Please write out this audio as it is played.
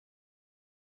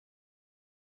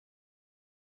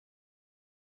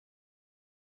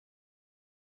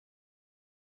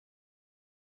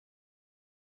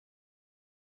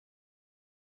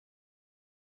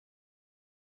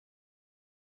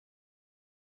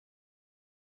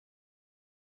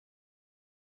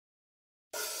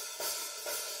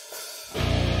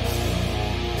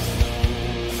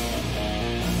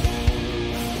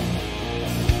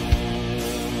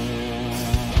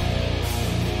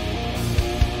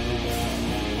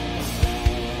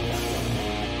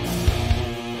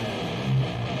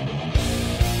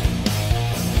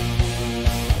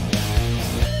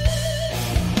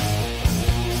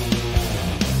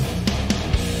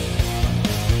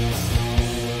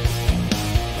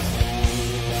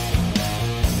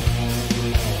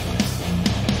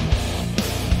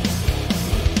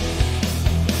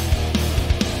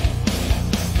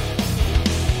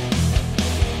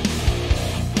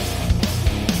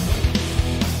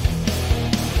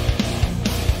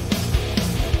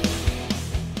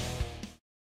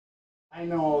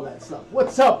know all that stuff.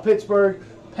 What's up, Pittsburgh,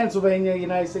 Pennsylvania,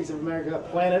 United States of America,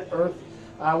 planet Earth?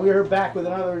 We are back with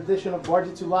another edition of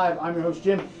Bar-jutsu Live. I'm your host,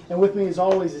 Jim, and with me, as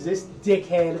always, is this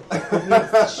dickhead who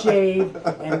needs to shave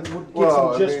and get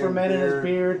some Just for Men in his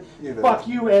beard. You know. Fuck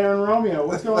you, Aaron Romeo.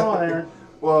 What's going on, Aaron?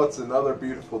 Well, it's another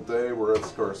beautiful day. We're at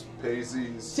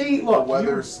Scarpaci's. See, look. The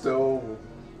weather's still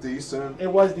decent. It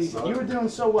was decent. You were doing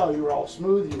so well. You were all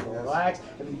smooth. You were relaxed.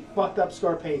 And you fucked up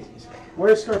Scarpaci's.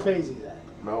 Where's Scarpaci's at?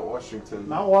 Mount Washington.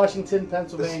 Mount Washington,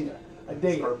 Pennsylvania. I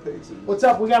dig it. Scarpaci's. What's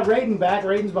up? We got Raiden back.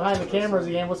 Raiden's behind the cameras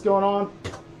again. What's going on?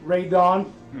 Ray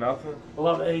Dawn. Nothing. I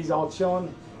love that he's all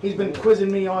chilling. He's been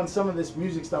quizzing me on some of this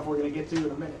music stuff we're going to get to in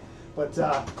a minute. But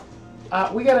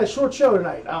we got a short show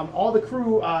tonight. All the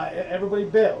crew, everybody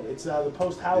bailed. It's the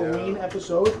post-Halloween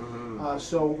episode.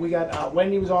 So we got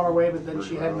Wendy was on her way, but then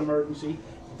she had an emergency.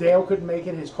 Dale couldn't make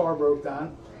it. His car broke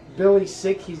down. Billy's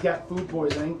sick. He's got food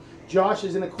poisoning. Josh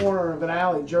is in a corner of an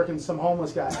alley jerking some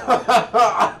homeless guy.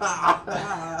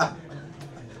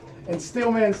 And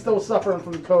Steelman's still suffering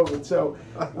from COVID. So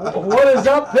what is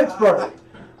up, Pittsburgh?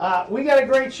 We got a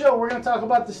great show. We're going to talk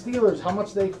about the Steelers, how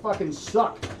much they fucking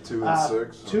suck.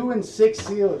 2-6. 2-6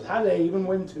 Steelers. How did they even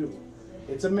win 2?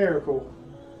 It's a miracle.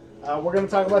 We're going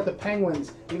to talk about the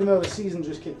Penguins. Even though the season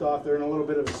just kicked off, they're in a little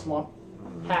bit of a slump.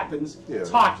 Happens. Yeah, it's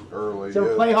hockey. Early. Did you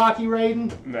ever play hockey,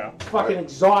 Raiden? No. Fucking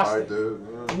exhausting. I did.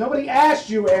 Yeah. Nobody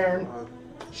asked you, Aaron.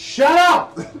 Shut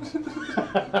up!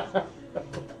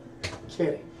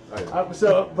 Kidding.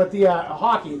 But the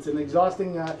hockey, it's an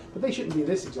exhausting, but they shouldn't be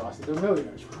this exhausted. They're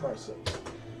millionaires, for Christ's sake.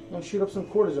 You know, shoot up some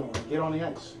cortisone and get on the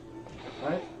ice.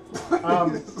 Right?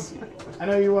 I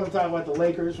know you want to talk about the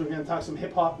Lakers. We're going to talk some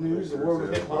hip-hop news, the world of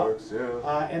hip-hop.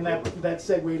 And that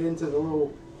segued into the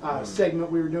little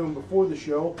segment we were doing before the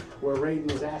show where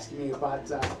Raiden was asking me about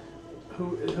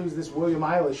who's this William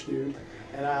Eilish dude.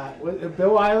 And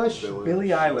Bill Eilish? Billie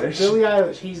Eilish. Billie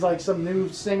Eilish. He's like some new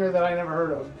singer that I never heard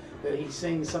of. That he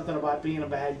sings something about being a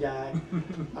bad guy.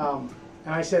 And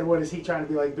I said, what is he trying to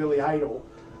be like Billy Idol?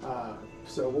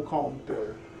 So we'll call him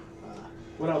Bill.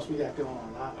 What else we got going on?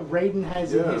 Raiden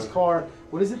has in his car,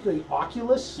 what is it, the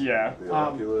Oculus? Yeah. The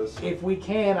Oculus. If we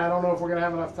can, I don't know if we're going to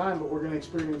have enough time, but we're going to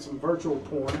experience some virtual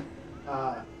porn.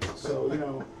 So, you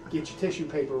know, get your tissue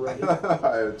paper ready.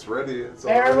 It's ready. It's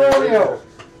Aaron Romeo.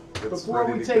 Before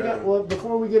we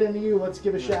get into you, let's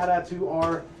give a shout out to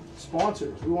our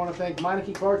sponsors. We want to thank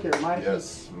Meineke Car Care.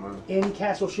 Meineke in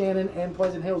Castle Shannon and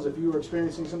Pleasant Hills. If you are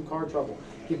experiencing some car trouble,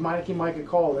 give Meineke Mike a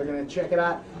call. They're going to check it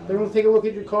out. They're going to take a look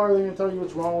at your car. They're going to tell you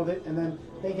what's wrong with it, and then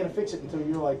they ain't going to fix it until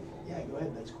you're like, yeah, go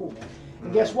ahead. That's cool, man.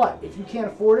 And guess what? If you can't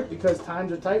afford it because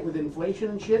times are tight with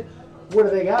inflation and shit, what do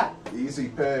they got? Easy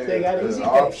Pay. They got Easy Pay.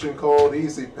 Option called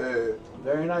Easy Pay.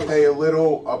 Very nice. Pay a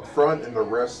little up front and the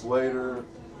rest later.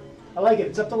 I like it.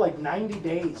 It's up to like 90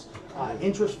 days,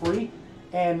 interest-free.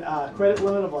 And credit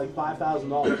limit of like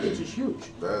 $5,000, which is huge.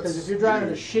 Because if you're driving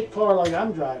a shit car like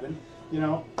I'm driving, you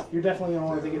know, you're definitely going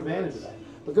to want to take advantage of that.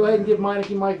 But go ahead and give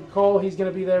Meineke Mike a call. He's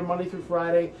going to be there Monday through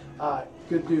Friday.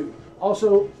 Good dude.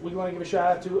 Also, we want to give a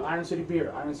shout out to Iron City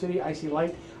Beer. Iron City, Icy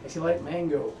Light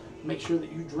Mango. Make sure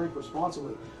that you drink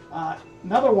responsibly.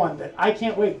 Another one that I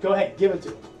can't wait. Go ahead, give it to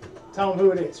him. Tell him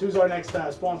who it is. Who's our next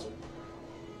sponsor?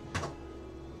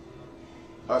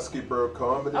 Husky Bro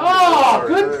Comedy.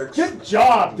 Oh, good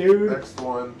job, dude. Next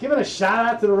one. Giving a shout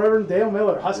out to the Reverend Dale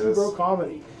Miller, Husky Bro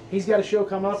Comedy. He's got a show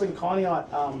coming up in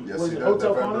Conneaut. Was it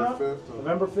Hotel Conneaut?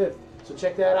 November 5th. So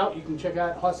check that out. You can check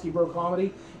out Husky Bro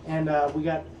Comedy. And we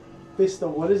got Fista,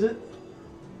 what is it?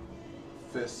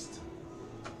 Fista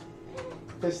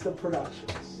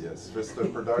Productions. Yes,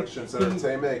 Fista Productions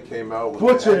Entertainment came out with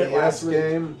Butchered the NES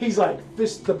game. He's like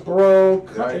Fista Bro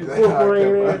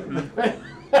Incorporated.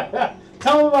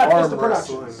 Tell them about Fista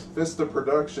Productions. Fista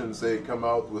Productions, they come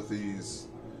out with these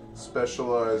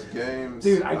specialized games.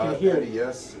 Dude, I can hear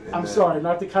it. I'm sorry,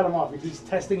 not to cut him off. He's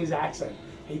testing his accent.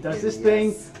 He does this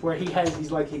thing where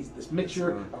he's this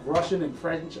mixture of Russian and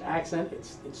French accent.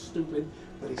 It's stupid,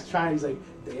 but he's like,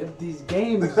 they have these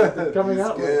games that they're coming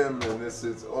out with. And this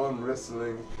is on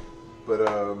wrestling, but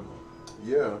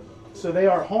yeah. So they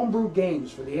are homebrew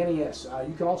games for the NES.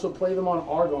 You can also play them on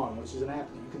Argon, which is an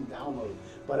app that you can download.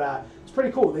 But it's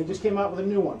pretty cool. They just came out with a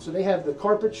new one. So they have the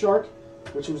Carpet Shark,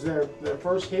 which was their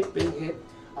first hit, big hit.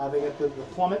 They got the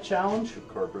Plummet Challenge. The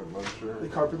Carpet Muncher. The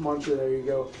Carpet Muncher, there you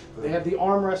go. They have the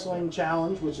Arm Wrestling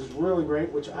Challenge, which is really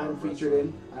great, which I'm featured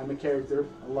in. I'm a character.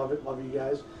 I love it. Love you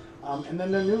guys. And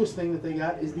then their newest thing that they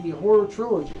got is the Horror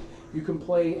Trilogy. You can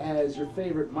play as your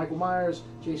favorite Michael Myers,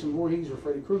 Jason Voorhees, or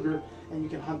Freddy Krueger, and you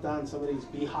can hunt down some of these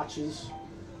biatches,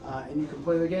 and you can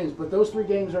play their games. But those 3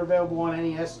 games are available on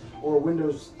NES or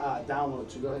Windows download,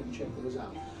 so go ahead and check those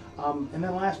out. And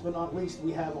then last but not least,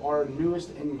 we have our newest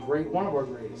and one of our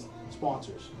greatest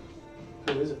sponsors.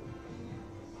 Who is it?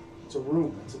 It's a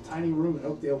room. It's a tiny room in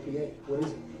Oakdale, PA. What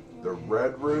is it? The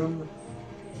Red Room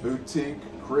Boutique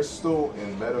Crystal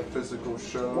and Metaphysical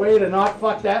Show. Way to not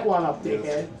fuck that one up,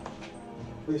 dickhead.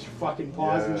 With your fucking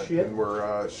paws and shit.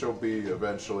 And she'll be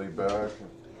eventually back.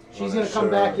 She's gonna come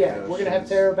back, yeah. We're gonna have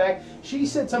Tara back. She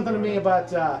said something to me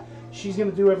about she's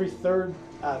gonna do every third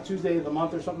Tuesday of the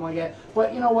month or something like that.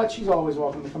 But you know what? She's always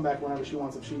welcome to come back whenever she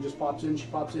wants. If she just pops in, she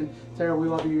pops in. Tara, we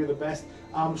love you. You're the best.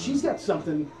 She's got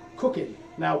something cooking.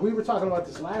 Now, we were talking about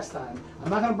this last time. I'm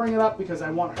not going to bring it up because I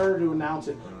want her to announce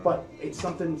it, but it's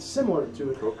something similar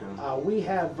to it. We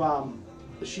have,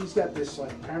 she's got this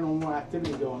like paranormal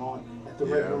activity going on at the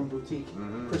Red Room Boutique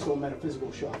Crystal and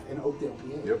Metaphysical Shop in Oakdale,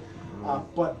 PA. Yep.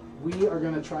 But we are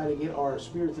going to try to get our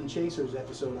Spirits and Chasers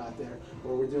episode out there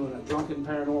where we're doing a drunken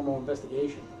paranormal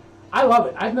investigation. I love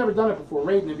it. I've never done it before.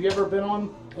 Raiden, have you ever been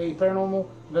on a paranormal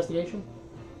investigation?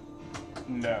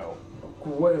 No.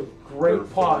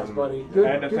 Great pause, buddy. Good,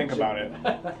 I had to think about it.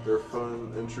 They're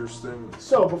fun, interesting.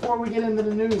 So, before we get into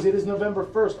the news, it is November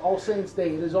 1st, All Saints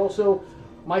Day. It is also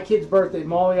my kid's birthday.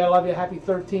 Molly, I love you. Happy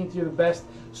 13th. You're the best.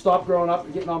 Stop growing up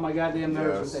and getting on my goddamn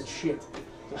nerves with that shit.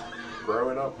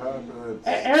 Growing up happened.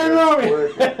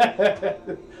 Aaron,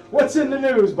 what's in the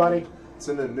news, buddy? It's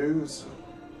in the news.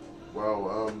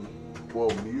 Well,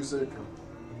 music.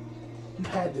 You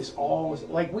had this all,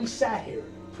 like we sat here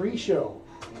pre-show.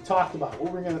 We talked about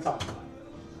what we're going to talk about.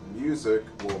 Music,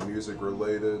 music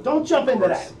related. Don't jump into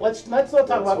that. Let's not talk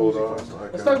about music first.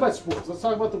 Let's talk about sports. Let's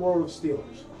talk about the world of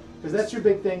Steelers. Because that's your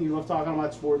big thing. You love talking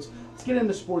about sports. Let's get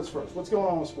into sports first. What's going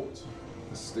on with sports?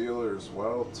 The Steelers,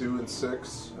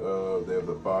 2-6. They have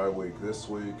a bye week this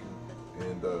week.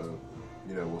 And,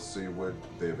 we'll see what,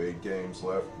 they have 8 games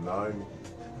left. 9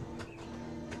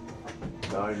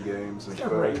 games, in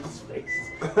fact.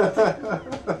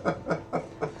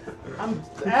 I'm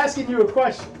asking you a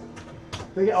question.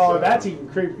 Oh, that's even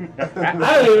creepy. I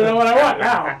don't even know what I want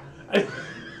now.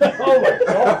 Oh my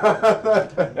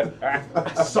god!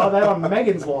 I saw that on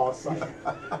Megan's wall.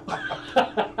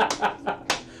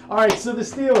 All right, so the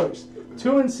Steelers,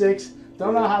 2-6.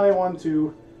 Don't know how they won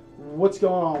 2. What's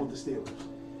going on with the Steelers?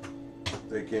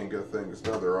 They can't get things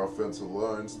done. Their offensive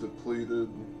line's depleted.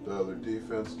 Their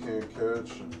defense can't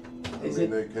catch. Is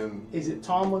it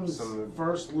Tomlin's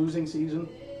first losing season?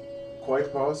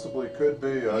 Quite possibly, could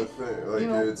be. I think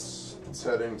it's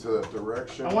heading to that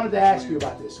direction. I wanted to ask you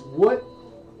about this.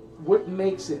 What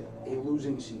makes it a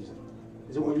losing season?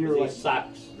 Is it when you're like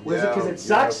sucks? Is it because it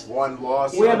sucks? One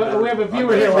loss. We have a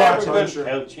viewer here watching.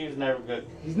 Coach, he's never good.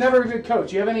 He's never a good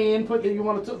coach. You have any input that you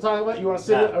want to talk about? You want to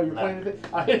sit it? Oh, you're playing it.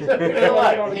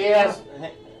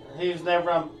 He's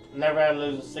never had a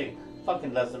losing season.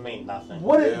 Fucking doesn't mean nothing.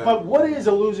 But what is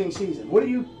a losing season? What do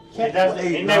you?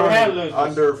 He never had a losing.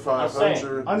 Under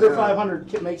 500. Under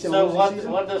 500 makes it a losing season.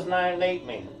 So what does 9-8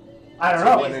 mean? I don't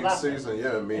know. Winning season,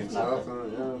 it means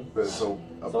nothing. Yeah, but so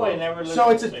he never loses. So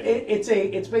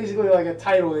it's basically like a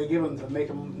title they give him to make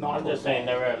him not. I'm just saying,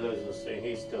 never had a losing season.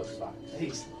 He still sucks.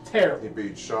 He's terrible. He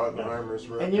beat Schottenheimer's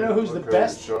record. And you know who's the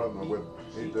best? He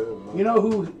did. You know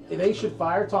who? They should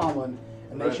fire Tomlin,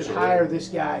 and they should hire this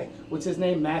guy. What's his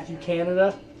name? Matthew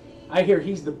Canada. I hear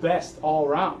he's the best all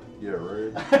around. Yeah,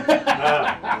 right.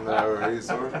 No,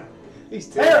 he's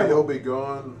terrible. He'll be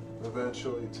gone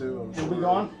eventually too. I'm sure. He'll be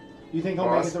gone. You think he'll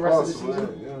make it the rest of the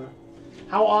season? Yeah.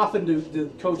 How often do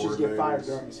coaches get fired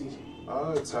during the season?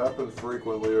 It's happened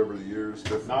frequently over the years.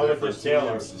 Not with the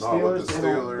Steelers. Not with the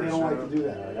Steelers. They don't like to do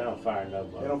that. No, they don't fire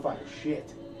nobody. They don't fire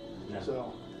shit.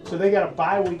 No. So they got a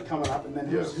bye week coming up, and then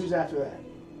who's after that?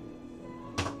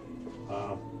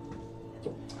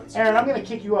 Aaron, I'm going to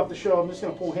kick you off the show. I'm just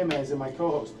going to pull him as my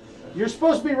co-host. You're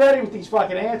supposed to be ready with these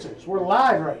fucking answers. We're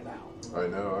live right now. I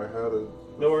know. I had a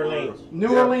New Orleans.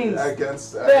 New Orleans.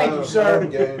 Against Thank you, sir.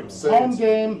 Home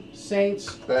game,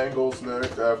 Saints. Bengals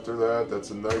next after that.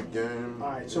 That's a night game. All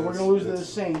right, so we're going to lose to the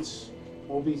Saints.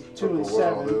 We'll be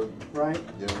 2-7, right?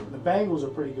 Yeah. The Bengals are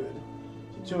pretty good.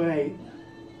 So 2-8.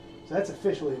 So that's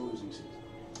officially a losing season.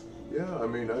 Yeah, I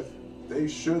mean, they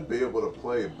should be able to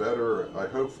play better.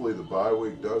 Hopefully the bye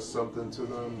week does something to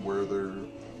them where they're,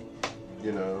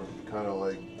 kind of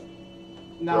like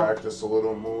practice a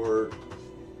little more,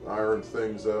 iron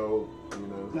things out,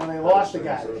 Now they lost a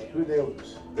guy. Who'd they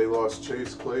lose? They lost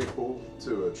Chase Claypool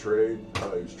to a trade.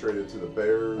 He was traded to the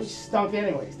Bears. He stunk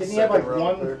anyways. Didn't he have like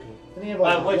one? Didn't he have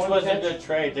like which one was catch? a good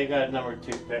trade. They got a number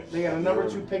 2 pick. They got a number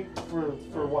 2 pick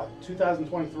for what?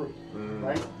 2023,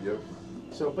 right? Yep.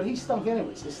 So, but he stunk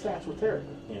anyways. His stats were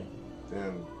terrible. Yeah.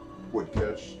 And would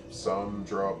catch some,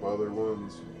 drop other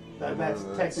ones. That's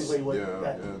technically what.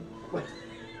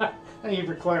 Yeah. Thank you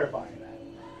for clarifying that.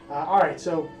 All right,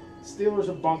 so Steelers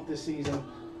are bunked this season.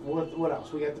 What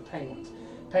else? We got the Penguins.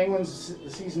 Penguins, the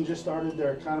season just started.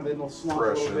 They're kind of in the slump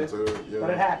a little bit.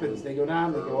 But it happens. They go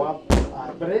down, they go up.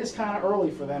 But it is kind of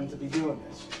early for them to be doing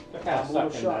this. They're kind of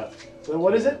sucking that. So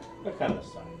what is it? They're kind of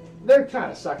sucking. They're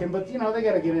kind of sucking, but they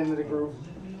got to get into the groove.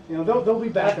 They'll be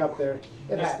back up there.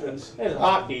 It happens. It's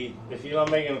hockey. If you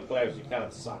don't make any playoffs, you kind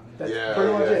of suck. That's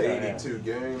pretty much it. 82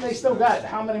 games. They still got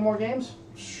how many more games?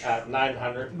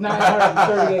 900.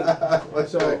 938.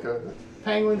 So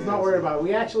Penguins, not worried about it.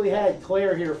 We actually had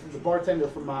Claire here, the bartender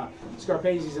from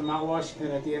Scarpaci's in Mount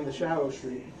Washington at the end of Shallow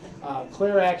Street.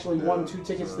 Claire actually won 2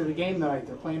 tickets to the game tonight.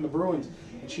 They're playing the Bruins.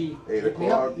 And she 8 hit me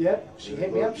up. o'clock. Yep, she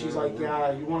hit me up. She's like, you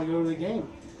want to go to the game?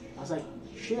 I was like,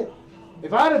 shit.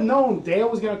 If I'd have known Dale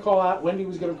was going to call out, Wendy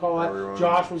was going to call out,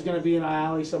 Josh was going to be in an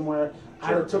alley somewhere,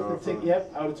 I'd have took the ticket.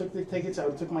 Yep, I would have took the tickets. I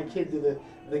would have took my kid to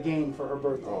the game for her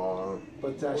birthday.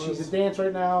 But she's a dance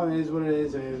right now, and it is what it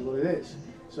is. It is what it is.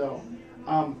 So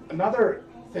another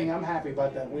thing I'm happy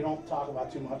about that we don't talk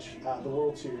about too much, the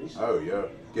World Series. Oh yeah,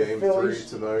 Game 3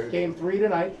 tonight. Game 3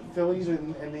 tonight. Phillies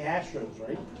and the Astros,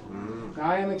 right? Mm-hmm. Now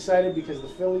I am excited because the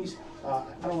Phillies. I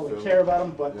don't really care about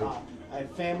them, but. I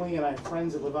have family and I have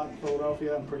friends that live out in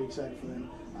Philadelphia. I'm pretty excited for them.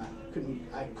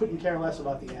 I couldn't care less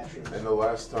about the Astros. And the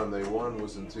last time they won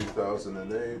was in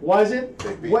 2008. Was it?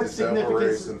 They beat what the Devil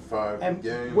Rays in 5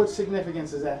 games. What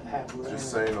significance does that have?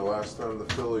 Just saying, the last time the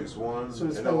Phillies won, so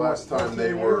and the last time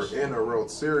they were in a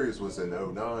World Series was in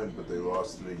 09, but they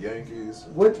lost to the Yankees.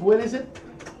 What is it?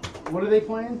 What are they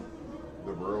playing?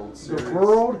 The World Series. The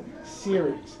World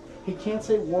Series. He can't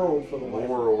say world for the life.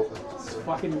 World. It's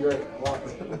fucking great.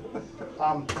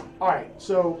 All right,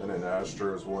 so. And then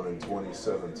Astros won in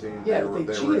 2017. Yeah, they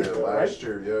cheated were there though, last right?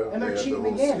 year, yeah. And they're cheating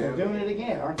again. They're doing it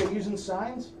again. Aren't they using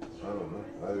signs? I don't know.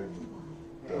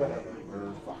 Whatever.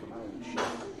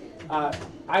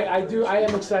 I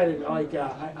am excited. Like,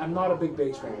 I'm not a big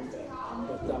baseball fan,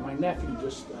 but my nephew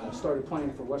just started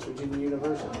playing for West Virginia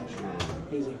University.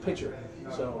 He's a pitcher.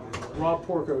 So, Rob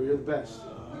Porco, you're the best.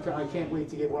 I can't wait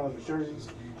to get one of the jerseys.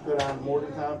 Go down to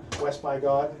Morgantown, West by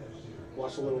God,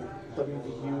 watch a little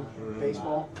WVU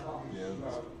baseball. Yeah.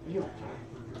 You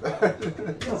don't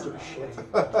give a shit.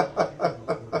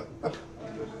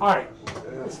 All right,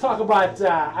 let's talk about.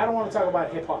 I don't want to talk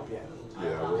about hip hop yet.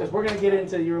 Yeah. Because we're gonna get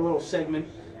into your little segment.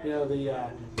 The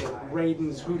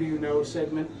Raiden's Who Do You Know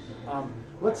segment.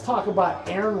 Let's talk about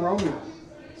Aaron Romeo.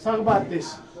 Let's talk about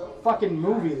this fucking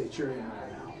movie that you're in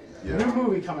right now. Yeah. New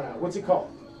movie coming out. What's it called?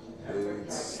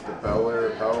 It's the Bel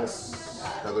Air House,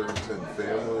 Hetherington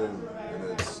Family, and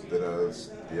it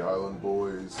has the Island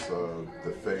Boys,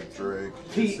 the fake Drake.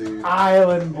 The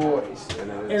Island Boys.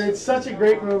 And it's such a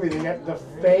great movie. They got the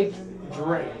fake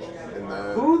Drake.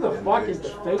 Who the fuck is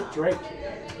the fake Drake?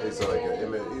 He's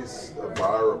he's a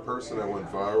viral person that went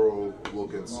viral,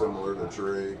 looking similar to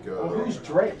Drake. Who's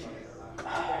Drake?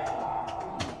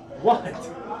 What?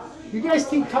 You guys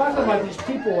keep talking about these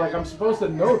people like I'm supposed to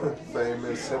know them.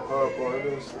 Famous hip hop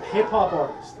artist. Hip hop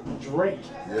artist, Drake.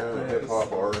 Yeah, hip hop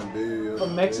R&B.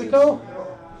 From Mexico?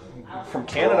 From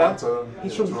Canada. Toronto.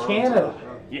 He's from Canada.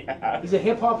 Yeah. He's a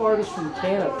hip hop artist from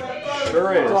Canada.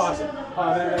 Sure is. That's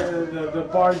awesome. The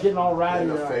bar's getting all rowdy.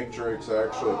 And the fake Drake's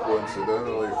actually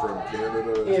coincidentally from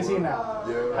Canada. Is he now?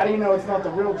 Yeah. How do you know it's not the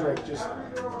real Drake? Just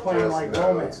playing like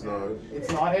romance. No, it's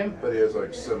not him? But he has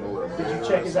like similar. Did you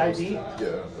check his ID?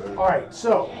 Yeah. Alright,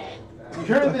 so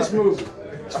you're in this movie.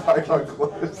 I got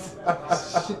close.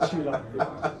 Shit, you don't.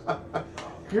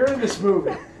 You're in this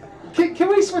movie. Can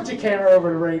we switch the camera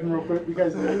over to Raiden real quick?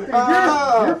 Because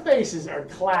your faces are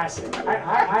classic.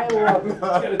 I love it. It's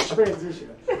got a transition.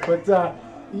 But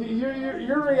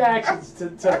your reactions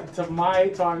to my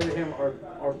talking to him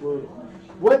are brutal.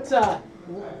 What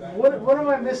am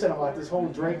I missing about this whole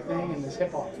Drake thing and this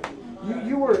hip hop thing?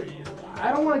 You were.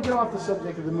 I don't want to get off the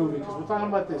subject of the movie because we're talking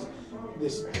about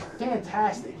this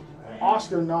fantastic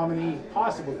Oscar nominee,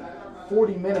 possibly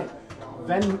 40-minute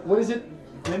what is it?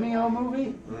 Vimeo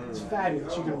movie. It's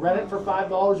fabulous. You can rent it for $5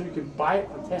 or you can buy it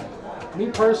for 10. Me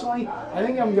personally, I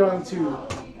think I'm going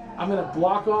to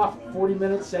block off a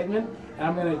 40-minute segment and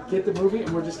I'm going to get the movie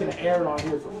and we're just going to air it on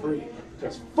here for free.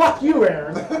 Because fuck you,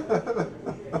 Aaron.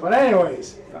 But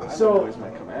anyways, so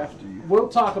might come after you. we'll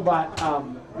talk about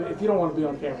if you don't want to be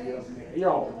on camera, you're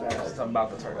all embarrassed. I'm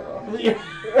about to turn it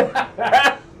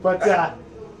off. But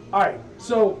all right,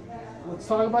 so let's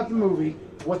talk about the movie.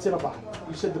 What's it about?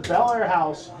 You said the Bel Air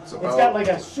House. It's got like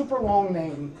a super long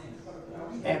name.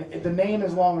 And the name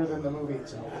is longer than the movie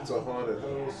itself. It's a haunted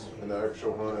house, an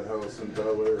actual haunted house in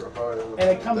Bel Air, Ohio. And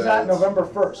it comes out November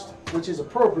 1st, which is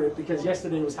appropriate because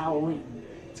yesterday was Halloween.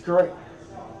 It's great.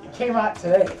 It came out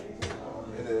today,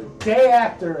 day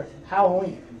after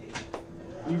Halloween.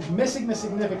 You're missing the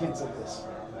significance of this.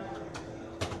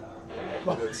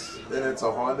 And it's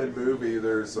a haunted movie.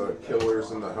 There's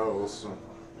killers in the house.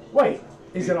 Wait,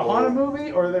 is it a haunted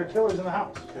movie or are there killers in the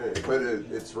house? Okay, but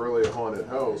it's really a haunted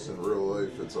house in real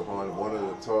life. It's one of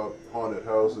the top haunted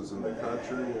houses in the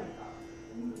country.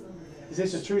 Is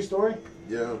this a true story?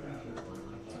 Yeah.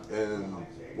 And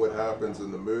what happens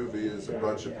in the movie is a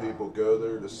bunch of people go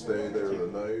there to stay there the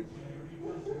night.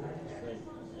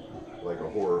 Like a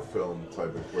horror film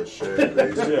type of cliche.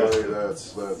 Basically,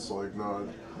 that's like not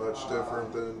much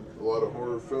different than a lot of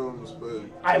horror films, but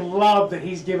I love that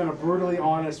he's given a brutally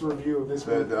honest review of this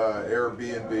movie.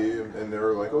 Airbnb, and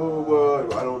they're like, oh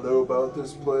well, I don't know about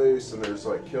this place, and there's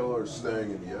like killers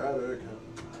staying in the attic,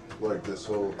 like this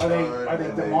whole time. Are they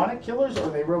demonic killers or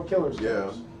are they real killers?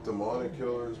 Yeah, demonic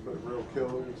killers, but real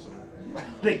killers.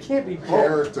 They can't be both.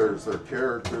 Characters. Their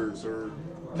characters are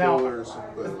killers,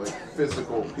 but like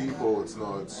physical people. It's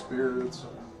not spirits.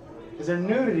 Is there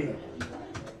nudity?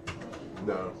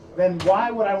 No. Then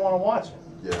why would I want to watch it?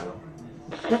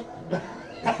 Yeah.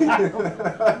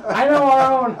 I know our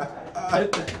own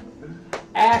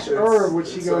Ash Irv, which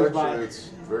she goes by. It's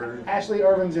very. Ashley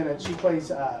Irvin's in it. She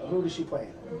plays. Who does she play?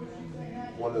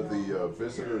 One of the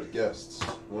visitors, guests.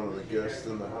 One of the guests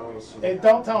in the house.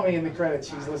 Don't tell me in the credits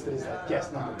she's listed as like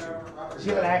guest number 2. Does she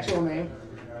have an actual name?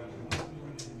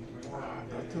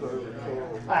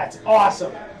 That's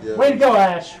awesome. Yeah. Way to go,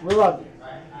 Ash. We love you.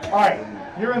 All right,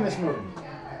 you're in this movie.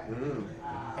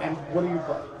 And what do you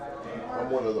play? I'm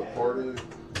one of the party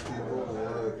people,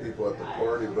 one of the people at the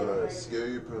party, but I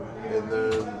escape, and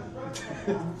then...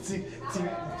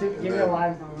 Give me a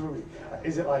line from the movie.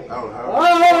 Is it like... I don't have... Oh!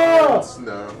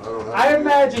 No, I don't have... I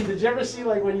imagine, did you ever see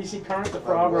like when you see Kermit the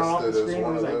Frog run off the screen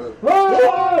and he's like, those.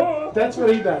 whoa! That's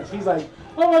what he does. He's like,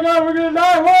 oh my god, we're gonna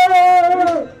die!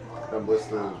 Whoa! I'm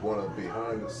listed as one of the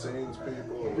behind the scenes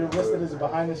people. You're listed as a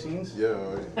behind the scenes? Yeah.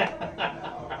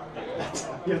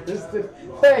 You're listed.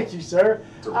 Thank you, sir.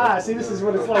 See, this is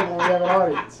what it's like when we have an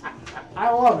audience. I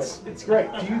love it. It's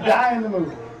great. Do you die in the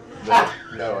movie?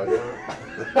 No, I don't.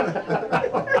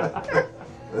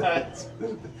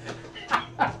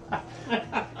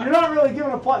 You're not really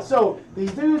giving a plot. So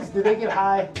these dudes, do they get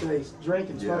high? Do they drink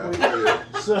and smoke weed?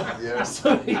 Yeah.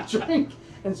 So they drink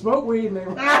and smoke weed and they.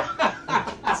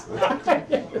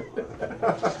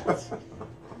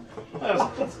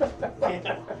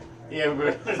 Yeah,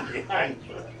 but behind.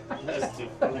 That's too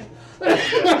funny.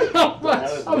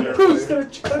 I'm boosting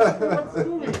a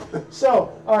movie.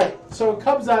 So, all right. So it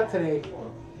comes out today,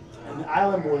 and the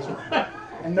Island Boys are,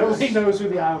 and nobody knows who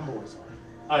the Island Boys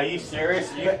are. Are you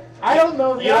serious? I don't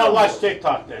know. You don't watch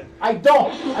TikTok then? I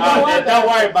don't. Don't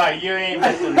worry about it. You ain't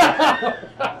missing that.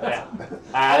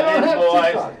 I don't have boys.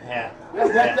 TikTok. Yeah.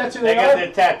 That's who they they got are.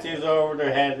 their tattoos over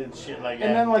their head and shit like that.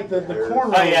 And then like the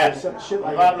cornrows yeah. or some shit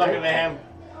like if that. I'm looking at him,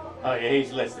 oh yeah,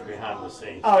 he's listed behind the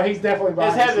scenes. Oh, he's definitely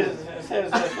behind the scenes. His head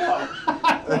is this long.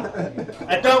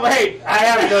 And don't wait, I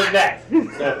haven't done that.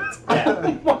 So, yeah.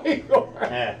 Oh my God.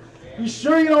 Yeah. You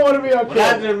sure you don't want to be okay? When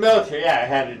I was in the military, yeah, I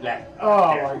had it that.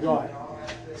 Oh yeah. my God.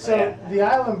 So the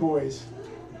Island Boys,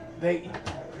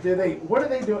 what do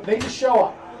they do? They just show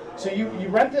up. So you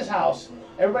rent this house.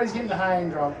 Everybody's getting high and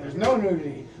drunk. There's no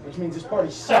nudity, which means this party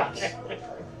sucks.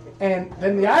 And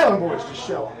then the Island Boys just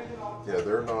show up. Yeah,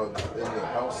 they're not in the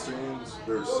house scenes.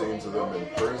 There's scenes of them in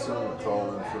prison,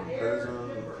 calling from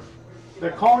prison.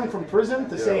 They're calling from prison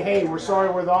to say, hey, we're sorry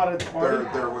we're not at the party.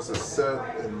 There was a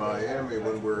set in Miami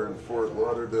when we were in Fort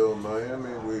Lauderdale,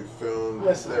 Miami. We filmed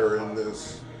there in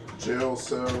this jail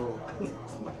cell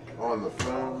on the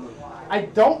phone. I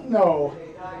don't know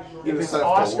if it's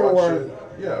Oscar worthy.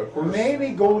 Yeah, of course.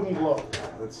 Maybe Golden Globe.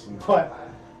 But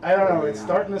I don't know. It's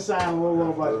starting to sound a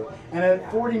little bit. And at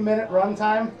 40-minute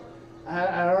runtime,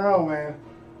 I don't know, man.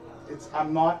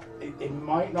 It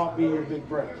might not be your big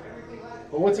break.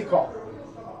 But what's it called?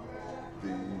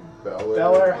 The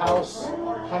Bel Air House,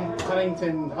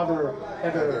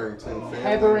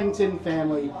 Hetherington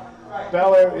Family.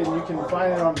 Bel Air, and you can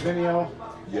find it on Vimeo.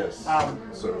 Yes.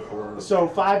 So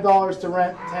 $5 to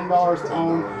rent, $10 to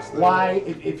own. Why?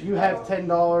 If you have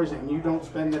 $10 and you don't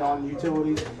spend it on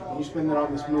utilities and you spend it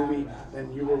on this movie, then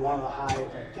you were one of the high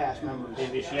cast members.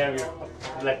 And you should have your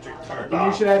electric turned And off.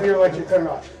 you should have your electric turned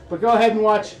off. But go ahead and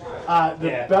watch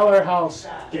the Bel Air House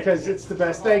because it's the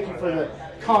best. Thank you for the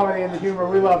comedy and the humor.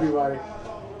 We love you, buddy.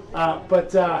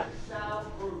 But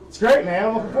it's great, man.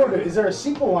 I'm looking forward to it. Is there a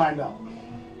sequel lined up?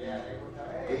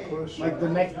 Good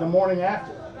question. Like the morning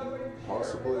after.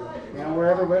 Possibly. You know, where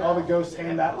everybody, all the ghosts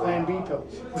hand out Plan B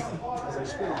pills as they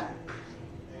speak.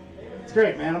 It's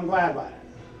great, man. I'm glad about it.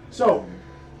 So,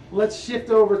 let's shift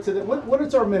over to the. What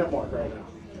is our minute mark right now?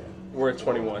 We're at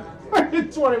 21. We're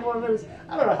at 21 minutes.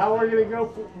 I don't know how we're going to go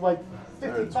for like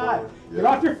 55. Yeah. Get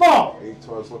off your phone. 8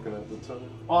 times looking at the time.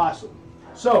 Awesome.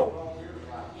 So,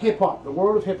 hip hop, the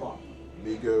world of hip hop.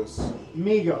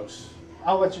 Migos.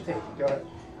 I'll let you take it. Go ahead.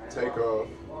 Takeoff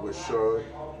was shot,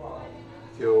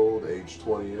 killed, age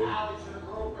 28.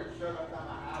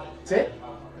 That's it?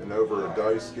 And over a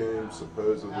dice game,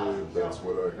 supposedly, that's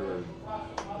what I heard.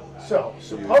 So,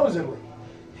 supposedly,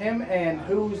 him and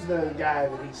who's the guy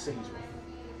that he sings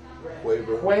with?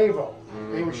 Quavo.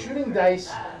 They were shooting dice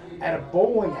at a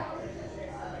bowling alley.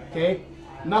 Okay?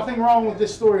 Nothing wrong with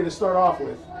this story to start off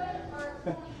with.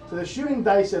 So they're shooting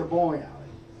dice at a bowling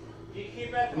alley.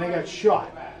 And they got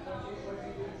shot.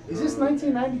 Is this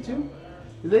 1992?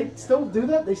 Do they still do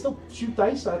that? They still shoot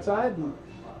dice outside and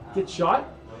get shot?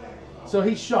 So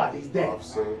he's shot. He's dead.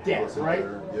 Offset Dead, wasn't right?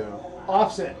 there, yeah.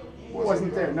 Offset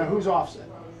wasn't there. Now who's Offset?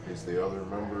 He's the other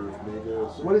member of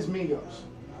Migos. What is Migos?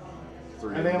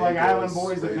 Three Are they like Migos, island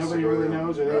boys that nobody really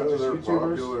knows? Or are they just they're YouTubers?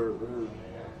 popular.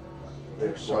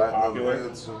 They're so platinum popular.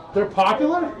 hits. They're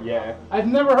popular? Yeah. I've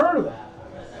never heard of that.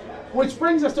 Which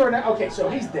brings us to our next. Okay, so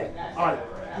he's dead. All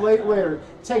right. Later,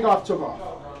 Takeoff took off.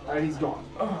 All right, he's gone.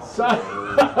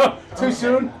 So, too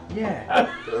soon?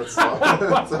 Yeah. That's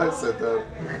I said that.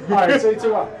 All right, so he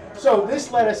took off. So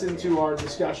this led us into our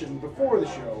discussion before the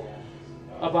show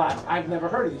about I've never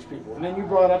heard of these people, and then you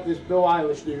brought up this Bill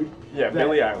Eilish dude. Yeah, that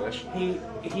Billie Eilish.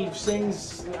 He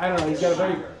sings. I don't know. He's got a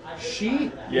very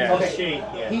she. Yeah. Okay. She,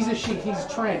 yeah. He's a she. He's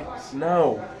trans.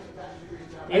 No.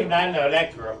 Even I know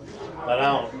that girl, but I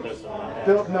don't listen to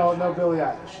that. No, Billie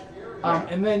Eilish.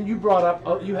 And then you brought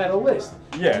up, you had a list.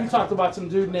 Yeah. You talked about some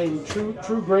dude named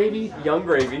True Gravy. Young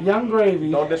Gravy. Young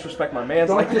Gravy. Don't disrespect my man's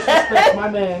Don't like disrespect my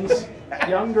man's.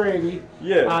 Young Gravy.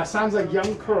 Yeah. Sounds like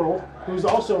Young Curl, who's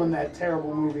also in that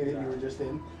terrible movie that you were just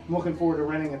in. I'm looking forward to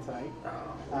renting it tonight.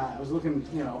 I was looking,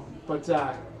 but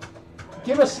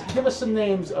give us some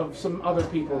names of some other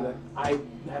people that I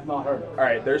have not heard of. All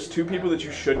right, there's two people that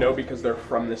you should know because they're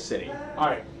from this city. All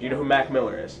right. You know who Mac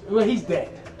Miller is? Well, he's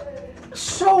dead.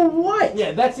 So what?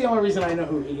 Yeah, that's the only reason I know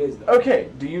who he is, though. Okay,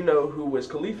 do you know who Wiz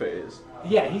Khalifa is?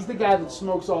 Yeah, he's the guy that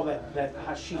smokes all that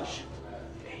hashish.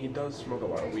 He does smoke a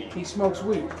lot of weed. He smokes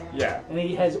weed. Yeah. And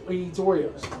he eats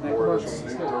Oreos. In that More than commercial.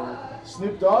 Snoop Dogg.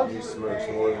 Snoop Dogg? He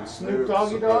smokes more than Snoop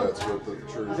Doggy so Dogg? That's what the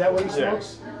truth Is that what he Yeah.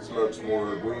 smokes? Smokes more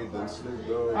weed than Snoop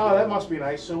Dogg. Oh, that must be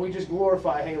nice. So we just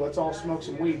glorify, hey, let's all smoke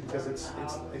some weed because it's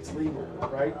legal,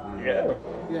 right? Yeah.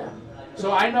 Yeah.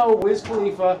 So I know Wiz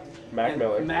Khalifa, Mac and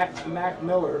Miller. Mac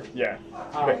Miller. Yeah.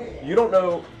 Okay. You don't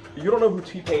know who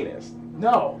T-Pain is.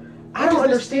 No. I don't What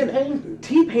is this understand. T-Pain dude?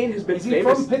 T-Pain has been Is he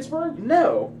famous. from Pittsburgh?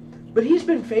 No, but he's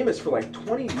been famous for like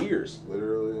 20 years.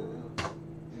 Literally.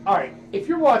 All right. If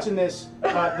you're watching this,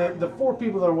 the 4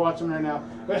 people that are watching right now,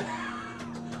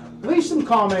 leave some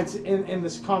comments in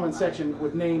this comment section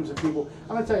with names of people.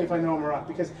 I'm gonna tell you if I know them or not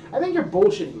because I think you're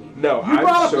bullshitting me. No, you I'm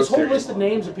brought up so this whole serious. list of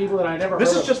names of people that I never heard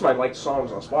This of. is just my like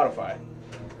songs on Spotify.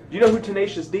 Do you know who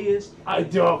Tenacious D is? I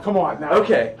do. Oh, come on now.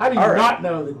 Okay, How do you all right. not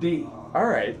know the D? All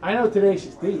right, I know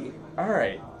Tenacious D, all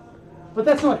right. but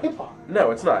that's not hip hop.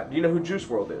 No, it's not. Do you know who Juice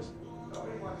WRLD is?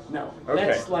 No. Okay.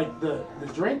 That's like the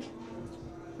drink.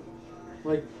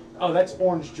 Like, oh, that's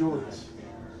Orange Julius.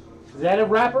 Is that a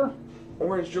rapper?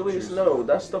 Orange Julius? No,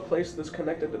 that's the place that's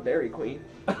connected to Dairy Queen.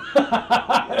 Do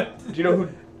you know who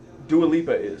Dua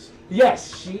Lipa is?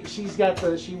 Yes, she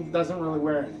doesn't really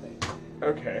wear anything.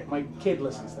 Okay, My kid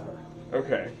listens to her.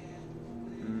 okay.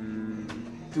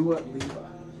 Dua Lipa.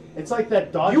 It's like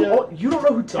that Dodger. You don't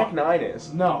know who Tech Nine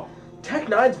is? No. Tech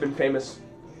Nine's been famous.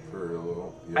 For a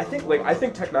little. I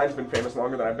think Tech Nine's been famous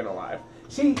longer than I've been alive.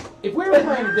 See, if we were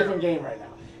playing a different game right now,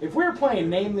 if we were playing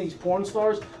Name These Porn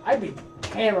Stars, I'd be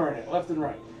hammering it left and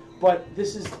right. But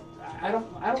this is, I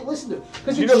don't listen to it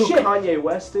because Do you it's know who shit. Kanye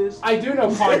West is? I do know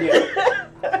Kanye.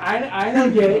 I know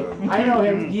Ye. I know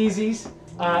him. Yeezys.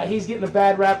 He's getting a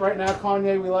bad rap right now.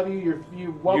 Kanye, we love you.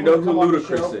 You're welcome You know to who come on the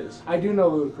Ludacris show. is? I do know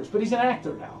Ludacris, but he's an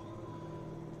actor now.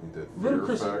 He did Fear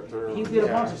Ludacris, Factor. he did a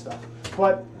Yeah. bunch of stuff.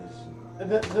 But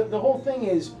the whole thing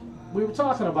is, we were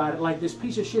talking about it, like this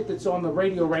piece of shit that's on the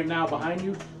radio right now behind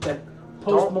you, that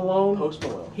Post Malone. Post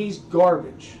Malone. He's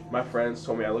garbage. My friends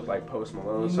told me I look like Post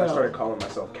Malone, so I No. started calling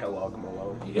myself Kellogg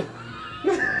Malone.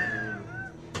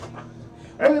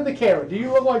 Look at the camera. Do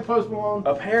you look like Post Malone?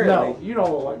 Apparently. No, you don't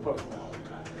look like Post Malone.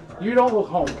 You don't look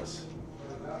homeless.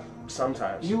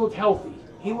 Sometimes. You look healthy.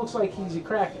 He looks like he's a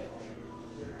crackhead.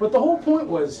 But the whole point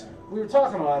was, we were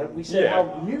talking about it. We said Yeah.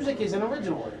 how music isn't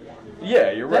original anymore.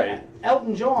 Yeah, you're right.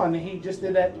 Elton John, he just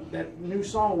did that new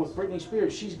song with Britney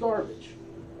Spears. She's garbage,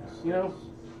 you know.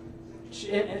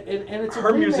 And it's a Her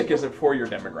remake music of, isn't for your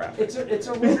demographic.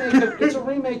 It's a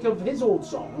remake of his old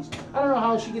songs. I don't know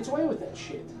how she gets away with that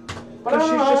shit. But I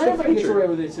don't know how anybody gets away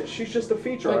with it. She's just a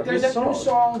feature Like on there's his that new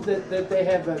song. song that they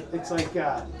have. It's like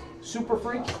Super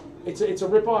Freak. It's a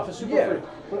rip off of Super Freak.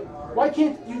 But why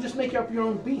can't you just make up your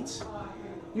own beats?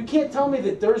 You can't tell me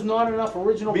that there's not enough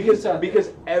original beats out there. Because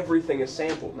everything is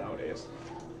sampled nowadays.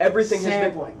 Everything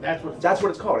sampling. That's what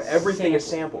it's called. Everything is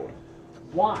sampled.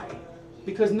 Why?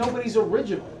 Because nobody's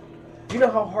original. Do you know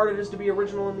how hard it is to be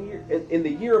original in the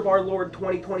year of our Lord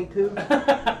 2022?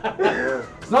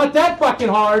 It's not that fucking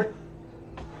hard.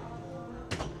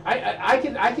 I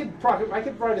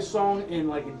could write a song in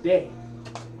like a day.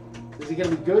 Is it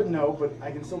gonna be good? No, but I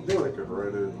can still do it.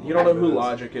 You don't know who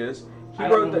Logic is.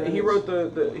 He wrote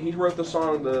the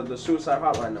song, the Suicide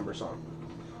Hotline number song.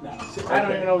 No, I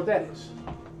don't even know what that is.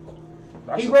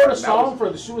 That's He wrote a song for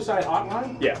the Suicide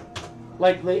Hotline? Yeah.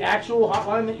 Like the actual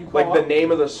hotline that you call Like the up? name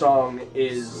of the song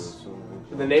is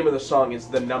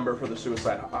the number for the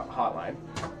Suicide Hotline.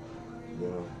 Yeah.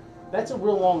 That's a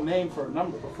real long name for a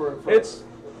number. It's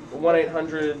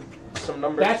 1-800 some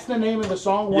number. That's the name of the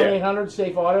song. Yeah. 1-800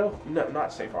 Safe Auto. No,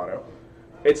 not Safe Auto.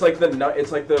 It's like the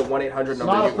 1-800 number. It's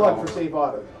not a you plug call. for Safe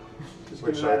Auto. Just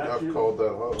Which giving that out to I've you. called that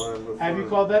hotline before. Have you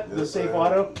called that the Yes, Safe I have.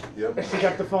 Auto? Yep. Pick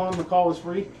up the phone. The call was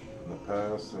free. In the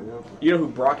past, yep. You know who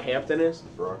Brock Hampton is?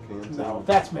 Brockhampton. No,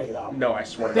 that's made up. No, I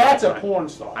swear. That's to a God, porn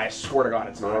star. I swear to God,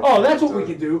 it's not. Oh, that's what we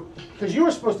could do. Because you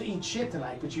were supposed to eat shit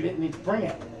tonight, but you didn't need to bring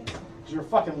anything. Because you're a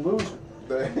fucking loser.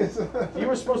 You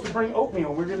were supposed to bring oatmeal.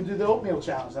 We were going to do the oatmeal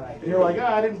challenge tonight. And you're like,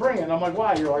 I didn't bring it. And I'm like,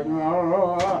 why? You're like, I don't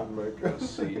know. Let's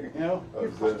see. You know?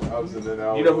 I was in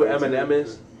an You know who Eminem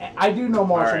is? I do know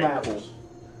Marshall Alright, Mathers.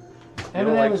 You don't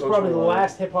Eminem like is Post probably the Malone?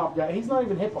 last hip hop guy. He's not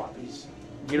even hip hop. He's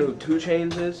You know who 2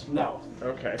 Chainz is? no.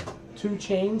 Okay. 2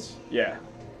 Chains, Yeah.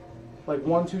 like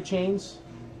 1-2 chains.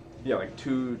 Yeah, like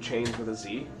 2 chains with a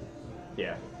Z.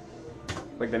 Yeah.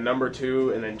 Like the number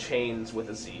 2 and then chains with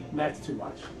a Z. That's too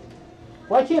much.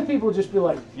 Why can't people just be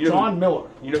like You know John who- Miller?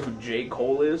 You know who J.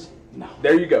 Cole is? No.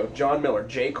 There you go. John Miller.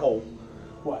 J. Cole.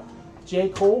 What? J.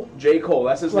 Cole? J. Cole.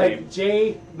 That's his Like name.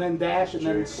 J, then dash, and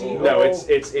then J. C. Cole. No, it's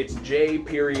J.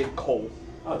 period Cole.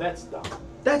 Oh, that's dumb.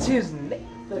 That's his name.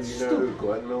 Do That's you know who stupid.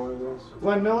 Glenn Miller is?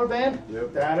 Glenn Miller Band?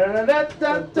 Yep.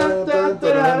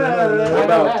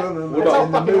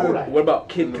 What about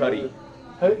Kid Cudi?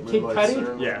 Kid Midnight Cudi?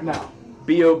 Serenade. Yeah. No.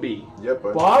 B.O.B. Yep.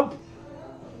 Bob?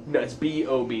 No, it's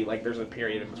B.O.B. Like there's a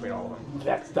period in between all of them.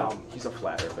 That's dumb. He's a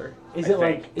flat earther. Is I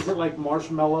it think. like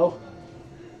Marshmallow?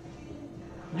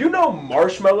 You know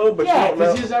Marshmallow, but Yeah, you don't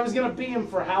know. because I was gonna be him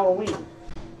for Halloween.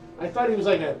 I thought he was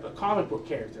like a comic book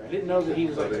character. I didn't know that he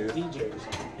was like a DJ or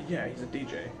something. Yeah, he's a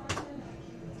DJ.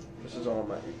 This is all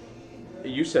my.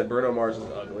 You said Bruno Mars is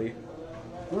ugly.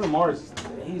 Bruno Mars,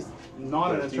 he's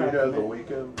not an Do you know attractive The man.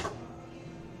 Weeknd?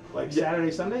 Like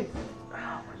Saturday, Sunday?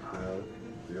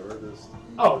 The artist.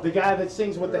 Oh, the guy that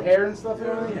sings with the hair and stuff and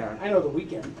everything? Yeah. I know The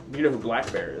Weeknd. You know who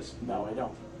Black Bear is? No, I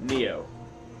don't. Neo.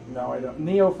 No, I don't.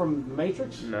 Neo from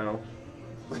Matrix? No.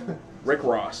 Rick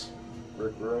Ross.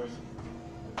 Rick Ross.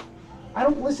 I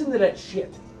don't listen to that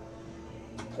shit.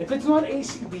 If it's not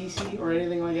AC/DC or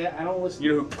anything like that, I don't listen.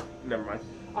 You know who? Never mind.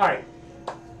 Alright,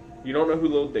 You don't know who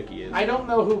Lil Dicky is. I don't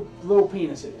know who Lil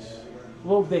Penis is.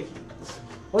 Lil Dicky.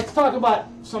 Let's talk about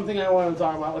something I want to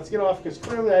talk about. Let's get off, because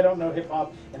clearly I don't know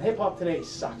hip-hop, and hip-hop today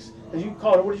sucks. As you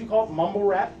call it, what did you call it? Mumble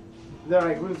rap? They're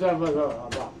like, we're talking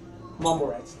about mumble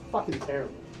rap. It's fucking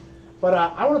terrible. But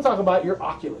I want to talk about your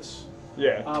Oculus.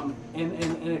 Yeah.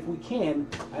 And if we can,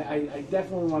 I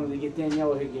definitely wanted to get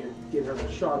Danielle here, give her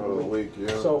a sharp Oh, week. week,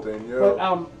 yeah. So, Danielle.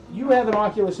 but you have an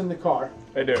Oculus in the car,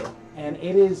 I do. and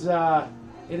it is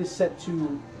set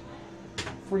to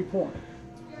free porn.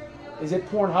 Is it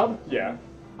Pornhub? Yeah.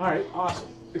 All right, awesome.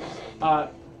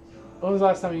 When was the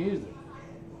last time you used it?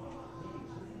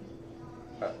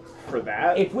 For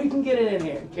that? If we can get it in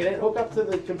here, can it hook up to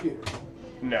the computer?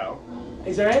 No.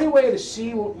 Is there any way to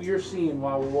see what you're seeing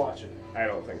while we're watching? I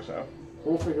don't think so.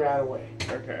 We'll figure out a way.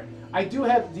 Okay. I do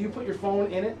have. Do you put your phone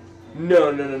in it? No.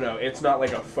 It's not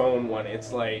like a phone one.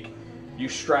 It's like you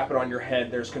strap it on your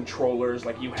head. There's controllers.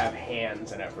 Like you have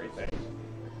hands and everything.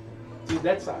 Dude,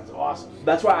 that sounds awesome.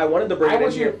 That's why I wanted to bring I it in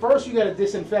want you here. to, first you got to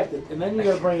disinfect it, and then you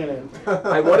got to bring it in.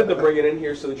 I wanted to bring it in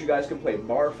here so that you guys can play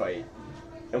bar fight.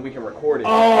 and we can record it.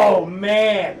 Oh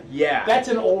man! Yeah. That's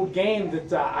an old game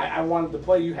that I wanted to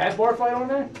play. You had bar fight on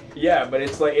there? Yeah, but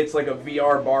it's like a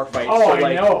VR bar fight. Oh, so, I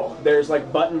like, know. There's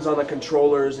like buttons on the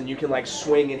controllers, and you can like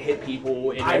swing and hit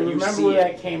people. And I then you remember see when it.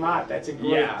 that came out. That's a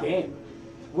great game.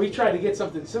 We tried to get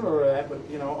something similar to that, but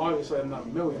obviously I'm not a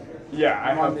millionaire. Yeah,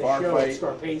 I'm I on have this bar show fight. at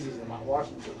Scarpaci's in Mount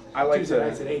Washington. I like Tuesday to.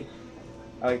 nights at 8.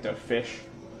 I like to fish.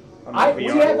 We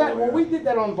had that. Well, we did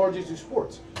that on Bar-jutsu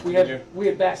Sports. We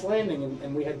had Bass Landing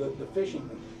and we had the fishing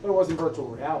thing, but it wasn't virtual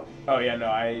reality. Oh yeah, no,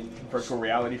 I virtual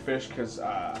reality fish because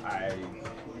I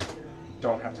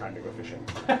don't have time to go fishing.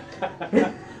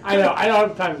 I know. I don't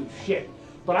have time to do shit,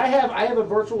 but I have a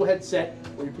virtual headset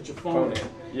where you put your phone in.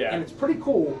 Yeah. And it's pretty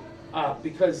cool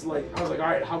because I was like, all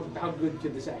right, how good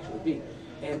could this actually be?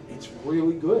 And it's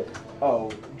really good.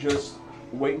 Oh, just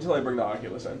wait until I bring the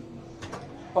Oculus in.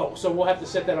 Oh, so we'll have to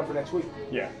set that up for next week.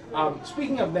 Yeah.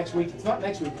 Speaking of next week, it's not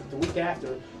next week, it's the week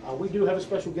after. We do have a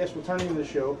special guest returning to the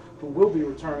show who will be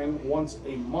returning once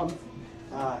a month.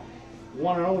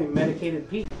 One and only Medicated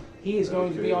Pete. He is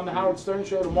going to be on the Howard Stern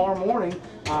Show tomorrow morning.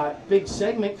 Big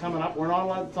segment coming up. We're not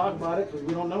allowed to talk about it because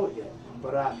we don't know it yet.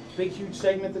 But big, huge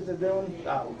segment that they're doing.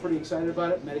 We're pretty excited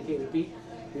about it. Medicated Pete.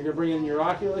 You're going to bring in your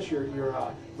Oculus,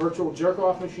 your virtual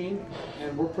jerk-off machine,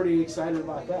 and we're pretty excited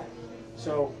about that.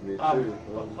 So, Me too.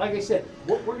 like I said,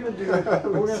 what we're going to do,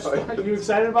 we're going to start. You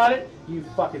excited about it? You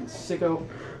fucking sicko.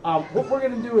 What we're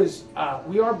going to do is,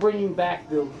 we are bringing back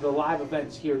the live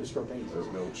events here to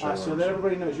Scarpaci. So that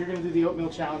everybody knows, you're going to do the oatmeal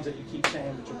challenge that you keep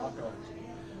saying that you're not going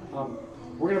to.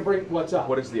 We're going to bring, what's up?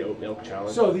 What is the oatmeal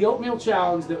challenge? So the oatmeal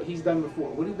challenge that he's done before,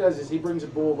 what he does is he brings a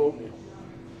bowl of oatmeal.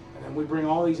 And then we bring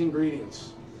all these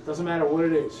ingredients. Doesn't matter what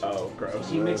it is. Oh, gross.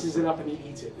 He mixes it up and he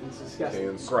eats it. It's disgusting.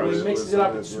 Gross. When he mixes it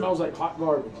up, it smells like hot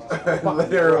garbage.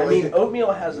 I mean,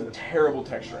 oatmeal has a terrible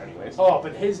texture, anyways. Oh,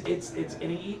 but his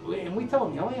and we tell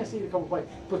him he only has to eat a couple bites.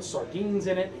 He puts sardines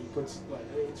in it. He puts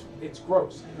it's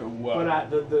gross. Whoa.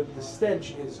 But the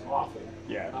stench is awful.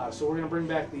 Yeah. So we're gonna bring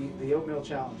back the oatmeal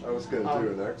challenge. I was going to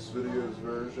do an X videos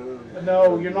version.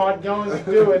 No, you're not going to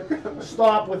do it.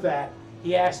 Stop with that.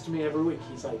 He asks me every week.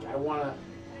 He's like, I want to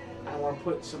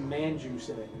put some man juice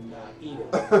in it and eat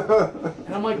it.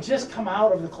 And I'm like, just come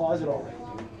out of the closet already,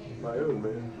 dude. My own,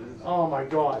 man. Oh my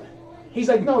God. He's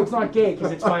like, no, it's not gay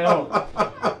because it's my own.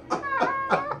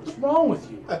 What's wrong with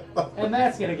you? And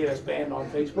that's going to get us banned on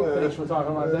Facebook. Thanks for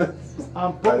talking about that.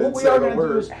 But what we are going to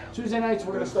do is Tuesday nights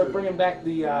we're going to start bringing back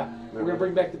the we're going to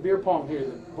bring back the beer pong here,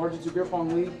 the Bar-jutsu Beer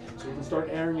Pong League, so we can start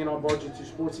airing it on Bar-jutsu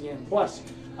Sports again. Plus,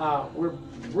 we're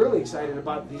really excited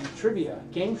about the trivia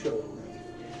game show.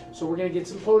 So we're going to get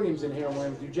some podiums in here, and we're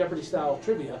going to do Jeopardy-style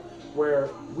trivia, where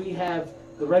we have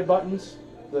the red buttons,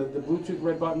 the Bluetooth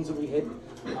red buttons that we hit.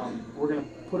 We're going to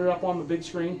put it up on the big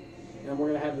screen, and we're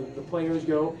going to have the players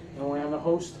go, and we're going to have a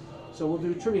host. So we'll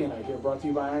do trivia night here, brought to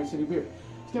you by Iron City Beer.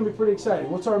 It's going to be pretty exciting.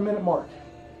 What's our minute mark?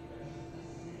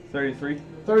 33.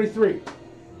 33.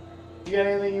 You got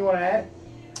anything you want to add?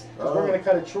 'Cause we're going to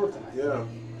cut it short tonight. Yeah.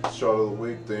 Shot of the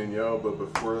week, Danielle, but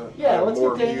before that, Yeah, let's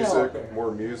more get Danielle out there. more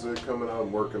music coming out.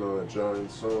 I'm working on a giant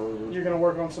song. You're going to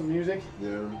work on some music?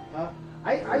 Yeah.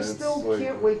 I still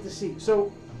can't wait to see.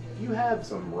 So you have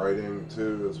some writing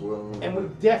too as well. And we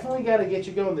definitely got to get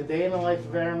you going. The Day in the Life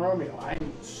of Aaron Romeo.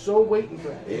 I'm so waiting for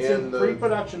that. It's in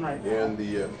pre-production right now. And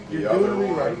the other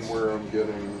one where I'm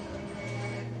getting,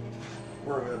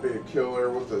 we're going to be a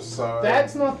killer with a sign.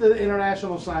 That's not the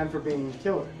international sign for being a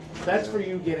killer. That's for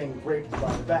you getting raped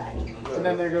by the back. And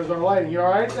then there goes our lighting. You're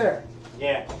all right there?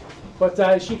 Yeah. But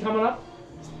is she coming up?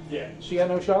 Yeah. She got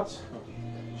no shots?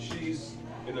 She's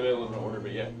in the middle of an order,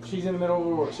 but yeah. She's in the middle of the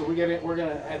order. So we're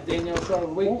gonna have Danielle shot of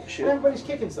the week. Oh, shit. And everybody's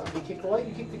kicking stuff. You kick the light,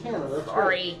 you kick the camera. That's Sorry.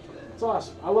 great. It's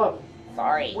awesome. I love it.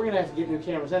 Sorry. We're gonna have to get new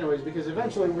cameras anyways because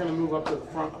eventually we're gonna move up to the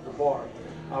front of the bar.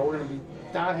 We're gonna be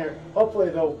down here. Hopefully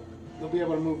they'll be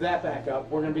able to move that back up.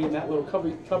 We're gonna be in that little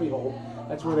cubby hole.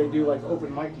 That's where they do like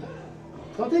open mic.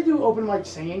 Don't they do open mic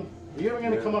singing? Are you ever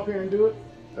gonna come up here and do it?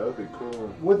 That would be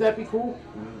cool. Would that be cool?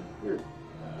 Mm. You're a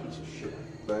piece of shit.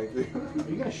 Thank you. Are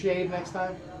you gonna shave next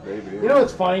time? Maybe. You know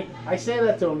what's funny? I say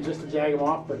that to him just to jag him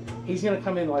off, but he's gonna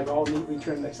come in like all neatly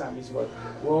trimmed next time. He's like,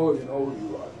 "Well, you know,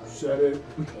 you said it,"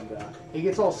 and he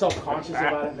gets all self-conscious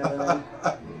about it and everything.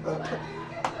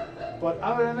 But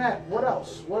other than that, what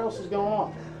else? What else is going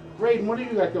on? Graydon, what do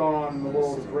you got going on in the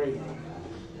world of Graydon?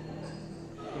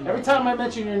 Every time I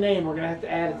mention your name, we're gonna have to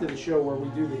add it to the show where we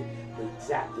do the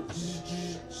zap,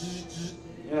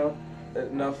 you know.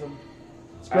 Nothing.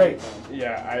 It's great.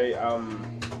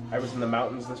 I was in the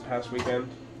mountains this past weekend.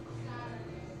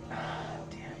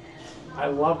 I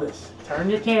love this. Turn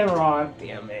your camera on.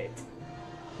 Damn it.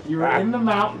 You were in the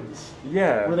mountains.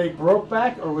 Yeah. Were they broke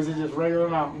back, or was it just regular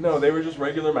mountains? No, they were just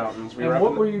regular mountains. And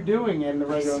what were you doing in the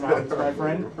regular mountains, my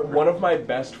friend? One of my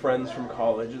best friends from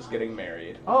college is getting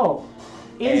married. Oh,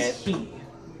 is he?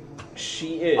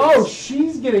 She is. Oh,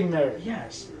 she's getting married.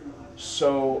 Yes.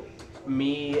 So,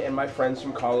 me and my friends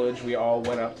from college, we all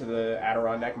went up to the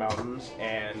Adirondack Mountains,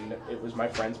 and it was my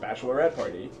friend's bachelorette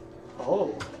party.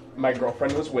 Oh. My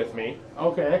girlfriend was with me.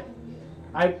 Okay.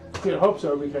 I could hope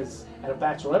so, because at a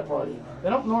bachelorette party, they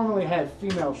don't normally have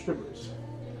female strippers.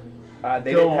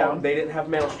 They didn't have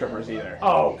male strippers either.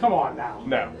 Oh, come on now.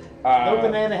 No. No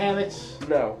banana hammocks.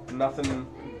 No, nothing.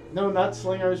 No nut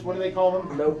slingers. What do they call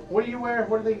them? Nope. What do you wear?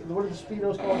 What are the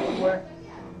Speedos called that you wear?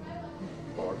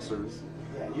 Boxers.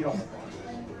 Yeah, you don't wear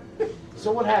boxers.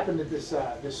 So what happened at this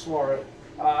soiree?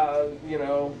 You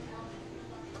know,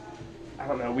 I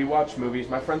don't know. We watch movies.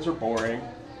 My friends are boring.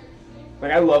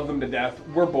 Like, I love them to death.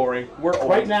 We're boring. We're old.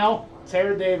 Right now,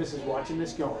 Tara Davis is watching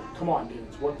this going, come on,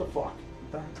 dudes, what the fuck?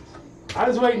 I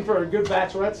was waiting for a good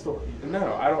bachelorette story.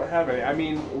 No, I don't have any. I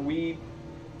mean,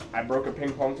 I broke a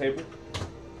ping pong table,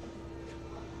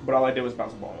 but all I did was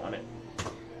bounce a ball on it.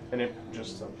 And it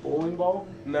just... A bowling ball?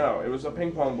 No, it was a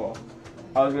ping pong ball.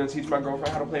 I was going to teach my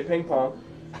girlfriend how to play ping pong,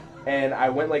 and I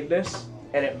went like this,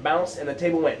 and it bounced, and the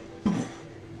table went.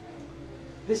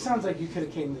 This sounds like you could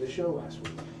have came to the show last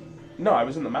week. No, I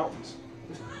was in the mountains.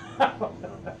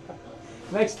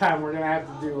 Next time we're gonna have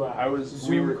to do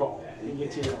Zoom call and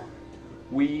get you.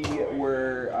 We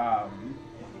were.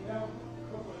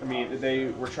 They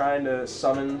were trying to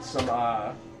summon some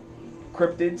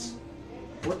cryptids.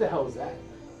 What the hell is that?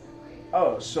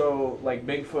 Oh, so like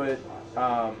Bigfoot,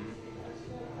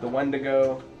 the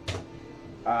Wendigo.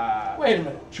 Wait a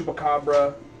minute.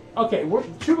 Chupacabra. Okay,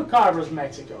 Chupacabra's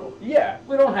Mexico. Yeah.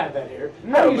 We don't have that here.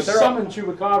 No, How do you but summon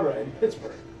Chupacabra in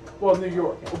Pittsburgh? Well, New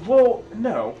York. Well,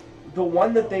 no. The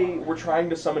one that they were trying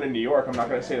to summon in New York, I'm not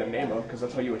going to say the name of, because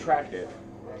that's how you attract it.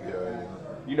 Yeah.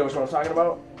 You know what I'm talking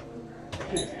about?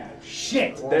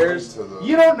 Shit.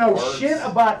 You don't know shit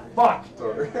about fuck.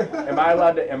 Am I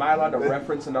allowed to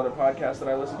reference another podcast that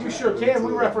I listen to? You sure can.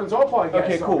 We reference all podcasts.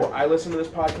 Okay, cool. I listen to this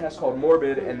podcast called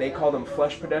Morbid, and they call them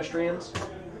flesh pedestrians.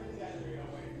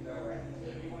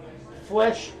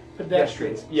 Flesh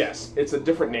pedestrians. Yes, it's a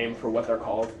different name for what they're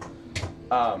called.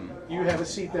 You have a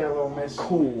seat there, little miss.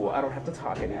 Cool. I don't have to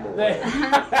talk anymore.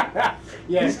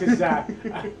 Yes, because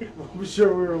I'm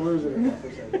sure we were losing it for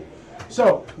a second.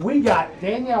 So, we got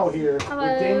Danielle here Hello.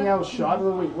 with Danielle's Shot of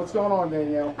the Week. What's going on,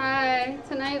 Danielle? Hi.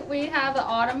 Tonight we have the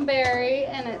autumn berry,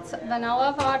 and it's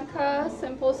vanilla vodka,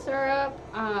 simple syrup,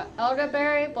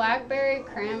 elderberry, blackberry,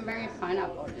 cranberry,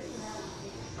 pineapple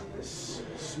juice.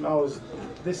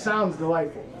 This sounds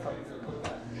delightful.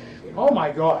 Oh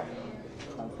my God.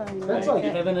 That's like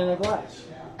heaven in a glass.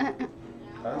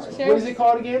 What is it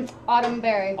called again? Autumn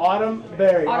berry. Autumn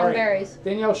berry. Autumn All right. berries.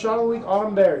 Danielle, Shot of the Week,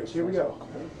 autumn berries. Here we go.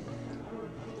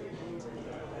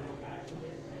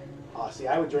 Oh, see,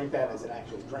 I would drink that as an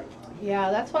actual drink.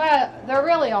 Yeah, that's why they're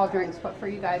really all drinks, but for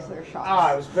you guys, they're shots.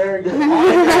 Ah, it was very good.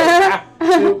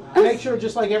 So make sure,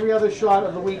 just like every other Shot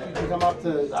of the Week, you can come up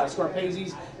to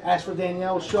Scarpaci's, ask for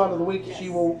Danielle's Shot of the Week. She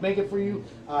will make it for you.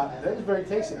 That was very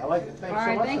tasty. I like it. Thanks All so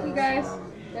right, much. thank you guys.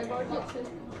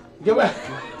 Go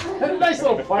Bar-jutsu. Nice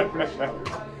little plug for the show.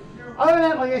 Other than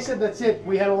that, like I said, that's it.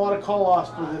 We had a lot of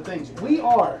call-offs for the things. I'm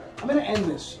going to end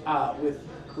this with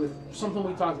something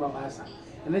we talked about last time.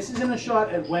 And this isn't a shot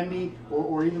at Wendy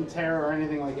or even Tara or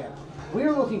anything like that. We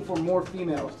are looking for more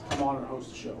females to come on and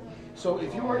host the show. So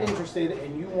if you are interested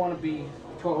and you want to be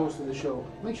a co-host of the show,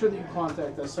 make sure that you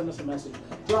contact us, send us a message,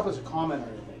 drop us a comment or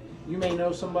anything. You may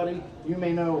know somebody, you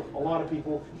may know a lot of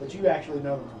people, but you actually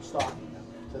know them from stalking them.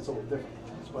 So that's a little different.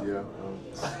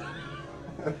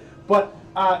 But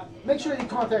make sure that you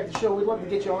contact the show. We'd love to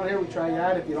get you on here. We try you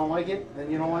out. If you don't like it,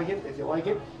 then you don't like it. If you like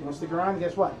it, you want to stick around,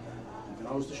 guess what? You can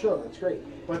host the show. That's great.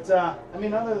 But,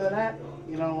 other than that,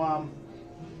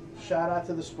 shout out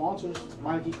to the sponsors.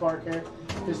 Meineke Car Care,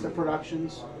 Vista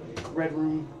Productions, Red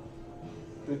Room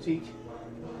Boutique,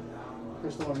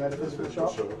 Crystal and Metaphysical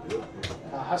Shop,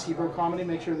 Husky Bro Comedy.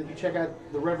 Make sure that you check out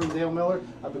the Reverend Dale Miller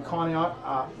of the Conneaut,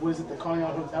 the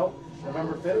Conneaut Hotel,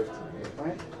 November 5th,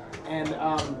 right? And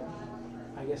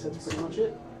I guess that's pretty much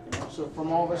it. So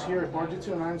from all of us here at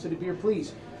Bar-jutsu and Iron City Beer,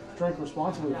 please drink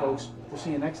responsibly, folks. We'll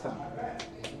see you next time.